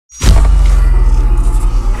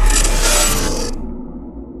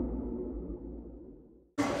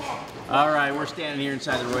All right, we're standing here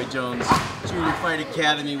inside the Roy Jones Junior Fight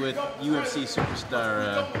Academy with UFC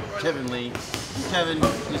superstar Kevin Lee. Kevin,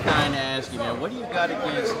 just dying to ask you, man, what do you got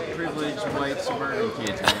against privileged white suburban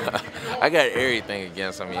kids, man? I got everything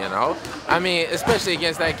against them, you know. I mean, especially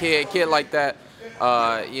against that kid like that.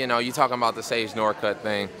 You know, you talking about the Sage Northcutt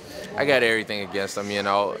thing. I got everything against them, you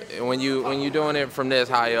know. When you're doing it from this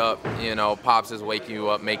high up, you know, Pops is waking you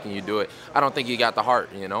up, making you do it. I don't think you got the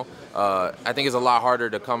heart, you know. I think it's a lot harder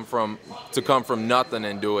to come from nothing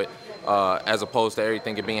and do it, as opposed to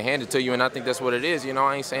everything being handed to you. And I think that's what it is, you know.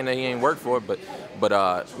 I ain't saying that he ain't worked for it,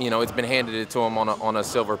 but you know, it's been handed to him on a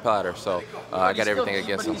silver platter. So I got everything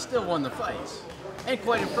against him. But he still won the fights. And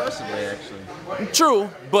quite impressively, actually. True,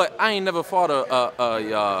 but I ain't never fought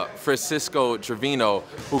a Francisco Trevino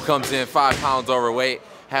who comes in 5 pounds overweight,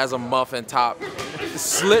 has a muffin top,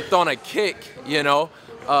 slipped on a kick, you know.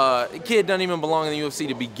 The kid doesn't even belong in the UFC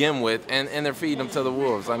to begin with, and they're feeding him to the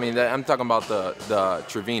wolves. I mean, I'm talking about the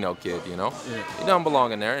Trevino kid, you know. Yeah. He doesn't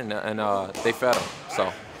belong in there, and they fed him,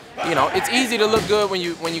 so. You know, it's easy to look good when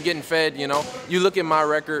you're getting fed, you know. You look at my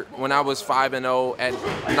record when I was 5-0 at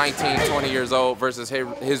 19, 20 years old versus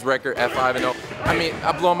his record at 5-0. I mean,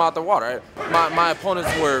 I blow him out the water. My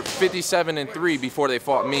opponents were 57-3 before they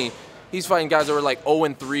fought me. He's fighting guys that were like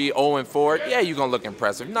 0-3, 0-4. Yeah, you're gonna look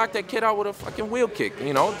impressive. Knock that kid out with a fucking wheel kick,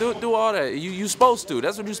 you know. Do all that. You supposed to.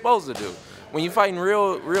 That's what you're supposed to do. When you're fighting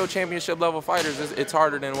real championship level fighters, it's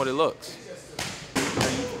harder than what it looks.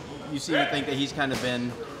 You seem to think that he's kind of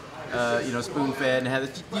been, you know, spoon-fed,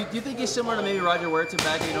 and do you think he's similar to maybe Roger Huerta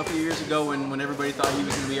back, you know, a few years ago when everybody thought he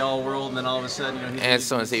was going to be all-world, and then all of a sudden, you know, as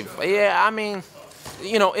soon as he, yeah, I mean,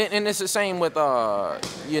 you know, and it's the same with,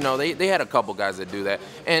 you know, they had a couple guys that do that,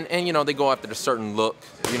 and you know, they go after the certain look,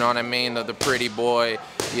 you know what I mean, the pretty boy,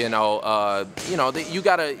 you know, you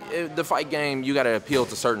gotta, the fight game, you gotta appeal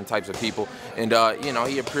to certain types of people, and you know,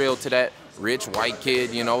 he appealed to that rich white kid,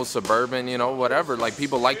 you know, suburban, you know, whatever. Like,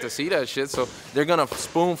 people like to see that shit, so they're gonna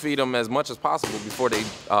spoon feed him as much as possible before they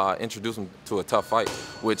introduce him to a tough fight,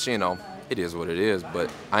 which, you know, it is what it is, but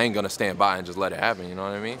I ain't gonna stand by and just let it happen, you know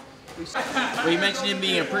what I mean? Well, you mentioned him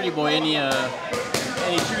being a pretty boy.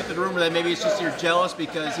 Any truth to the rumor that maybe it's just you're jealous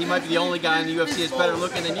because he might be the only guy in the UFC that's better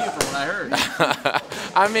looking than you, from what I heard?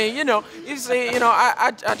 I mean, you know, you see, you know,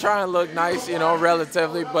 I try and look nice, you know,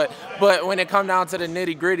 relatively, but when it comes down to the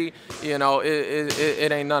nitty gritty, you know,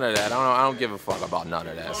 it ain't none of that. I don't give a fuck about none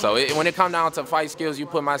of that. So when it comes down to fight skills, you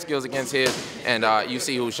put my skills against his, and you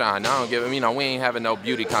see who shine. I don't give him, you know, we ain't having no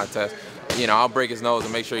beauty contest. You know, I'll break his nose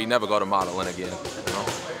and make sure he never go to modeling again. You know?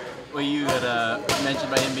 Well, you had mentioned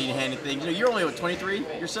about him being handed things. You know, you're only, what, 23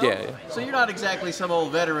 yourself? Yeah. So you're not exactly some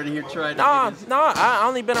old veteran here trying to... No, I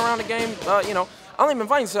only been around the game, you know, I only been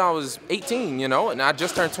fighting since I was 18, you know, and I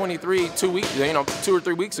just turned 23 2 or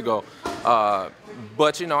 3 weeks ago.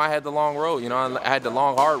 But, you know, I had the long road, you know, I had the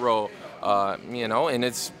long, hard road, you know, and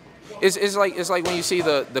it's like when you see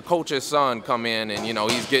the coach's son come in and, you know,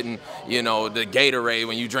 he's getting, you know, the Gatorade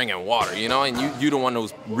when you drinking water, you know, and you the one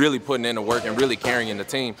who's really putting in the work and really carrying the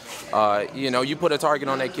team. You know, you put a target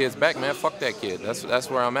on that kid's back, man, fuck that kid. That's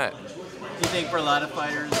where I'm at. Do you think for a lot of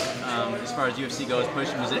fighters, as far as UFC goes,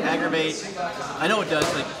 pushing, does it aggravate? I know it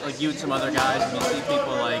does, like you and some other guys, when you see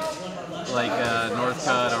people like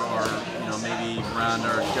Northcutt or you know, maybe Ron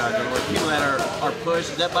or Judge, or people that are pushed.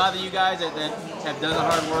 Does that bother you guys that have done the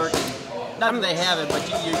hard work? And not that they haven't, but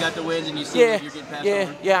you got the wins and you see you're getting passed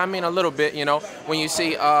over? Yeah, I mean, a little bit, you know. When you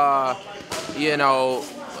see, you know,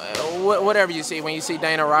 whatever you see, when you see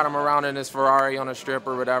Dana ride him around in his Ferrari on a strip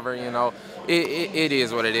or whatever, you know, it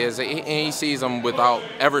is what it is. And he sees him without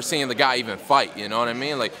ever seeing the guy even fight, you know what I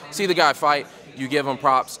mean? Like, see the guy fight, you give him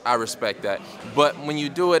props, I respect that. But when you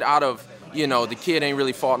do it out of, you know, the kid ain't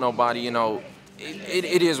really fought nobody, you know,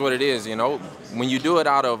 it is what it is, you know. When you do it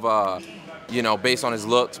out of, you know, based on his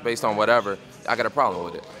looks, based on whatever, I got a problem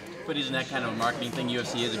with it. But isn't that kind of a marketing thing?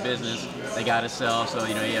 UFC is a business. They got to sell. So,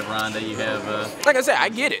 you know, you have Ronda, you have... Like I said, I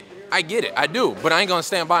get it. I do. But I ain't going to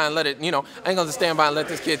stand by and let it, you know, I ain't going to stand by and let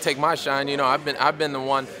this kid take my shine. You know, I've been the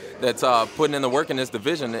one that's putting in the work in this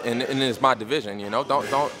division, and it's my division, you know.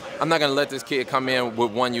 I'm not going to let this kid come in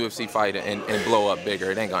with one UFC fight and blow up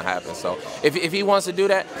bigger. It ain't going to happen. So if he wants to do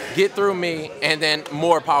that, get through me, and then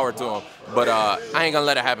more power to him. But I ain't going to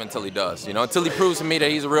let it happen until he does, you know. Until he proves to me that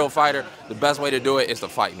he's a real fighter, the best way to do it is to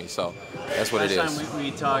fight me. So that's what it is. Last time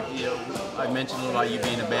we talked, you know, I mentioned a little about you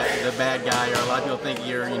being the bad guy, or a lot of people think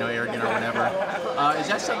you're, you know, arrogant or whatever. Is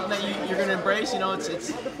that something that you're going to embrace? You know, it's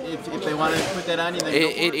if they want to put that on you, then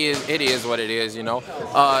it is what it is. You know,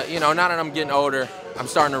 now that I'm getting older, I'm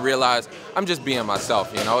starting to realize I'm just being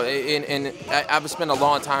myself. You know, and I've spent a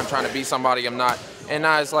long time trying to be somebody I'm not, and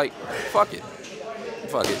now it's like, fuck it.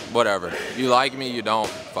 fuck it, whatever. You like me, you don't,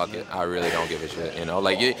 fuck it. I really don't give a shit, you know?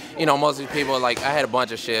 Like, you know, most of these people, like, I had a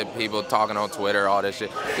bunch of shit, people talking on Twitter, all this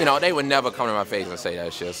shit. You know, they would never come to my face and say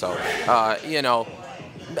that shit. So, you know,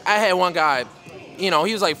 I had one guy, you know,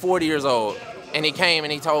 he was like 40 years old, and he came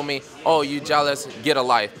and he told me, oh, you jealous, get a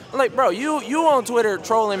life. I'm like, bro, you on Twitter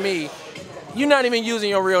trolling me, you're not even using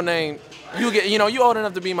your real name. You know, you old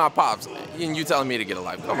enough to be my pops, and you telling me to get a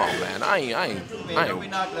life. Come on, man. I ain't. Don't be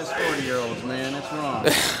knocking us 40-year-olds, man. That's wrong.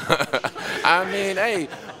 I mean, hey,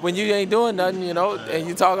 when you ain't doing nothing, you know, and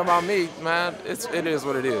you talking about me, man, it is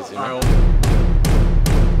what it is, you know.